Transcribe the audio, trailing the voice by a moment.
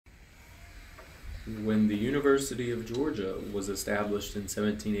When the University of Georgia was established in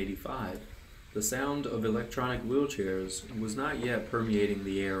 1785, the sound of electronic wheelchairs was not yet permeating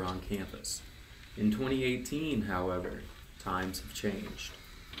the air on campus. In 2018, however, times have changed.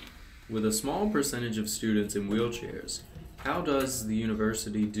 With a small percentage of students in wheelchairs, how does the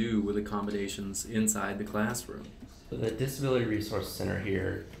university do with accommodations inside the classroom? The Disability Resource Center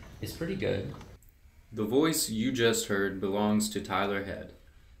here is pretty good. The voice you just heard belongs to Tyler Head,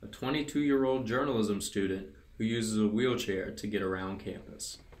 a 22-year-old journalism student who uses a wheelchair to get around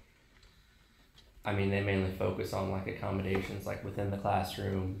campus. I mean, they mainly focus on like accommodations like within the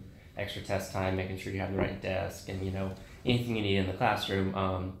classroom, extra test time, making sure you have the right desk, and anything you need in the classroom.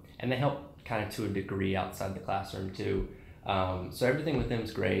 And they help kind of to a degree outside the classroom too. So everything with them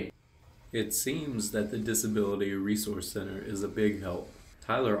is great. It seems that the Disability Resource Center is a big help.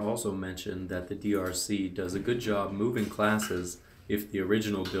 Tyler also mentioned that the DRC does a good job moving classes if the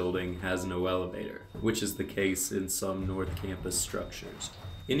original building has no elevator, which is the case in some North Campus structures.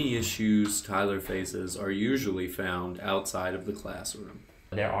 Any issues Tyler faces are usually found outside of the classroom.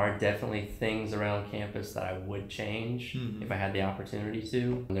 There are definitely things around campus that I would change if I had the opportunity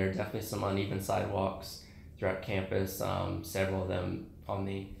to. There are definitely some uneven sidewalks throughout campus, several of them on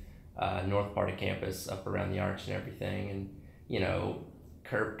the north part of campus, up around the arch and everything, and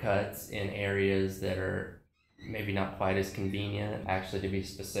curb cuts in areas that are maybe not quite as convenient. Actually, to be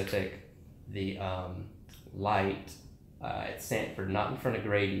specific, the light at Sanford, not in front of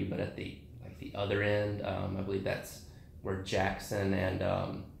Grady, but at the other end. I believe that's where Jackson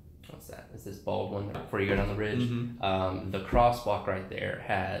and what's that? Is this Baldwin before you go down the ridge? The crosswalk right there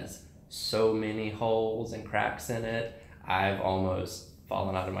has so many holes and cracks in it. I've almost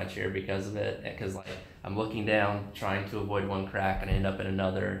fallen out of my chair because of it, because I'm looking down trying to avoid one crack and I end up in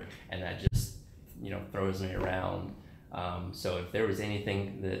another, and that just throws me around. So if there was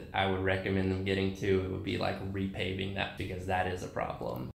anything that I would recommend them getting to, it would be like repaving that, because that is a problem.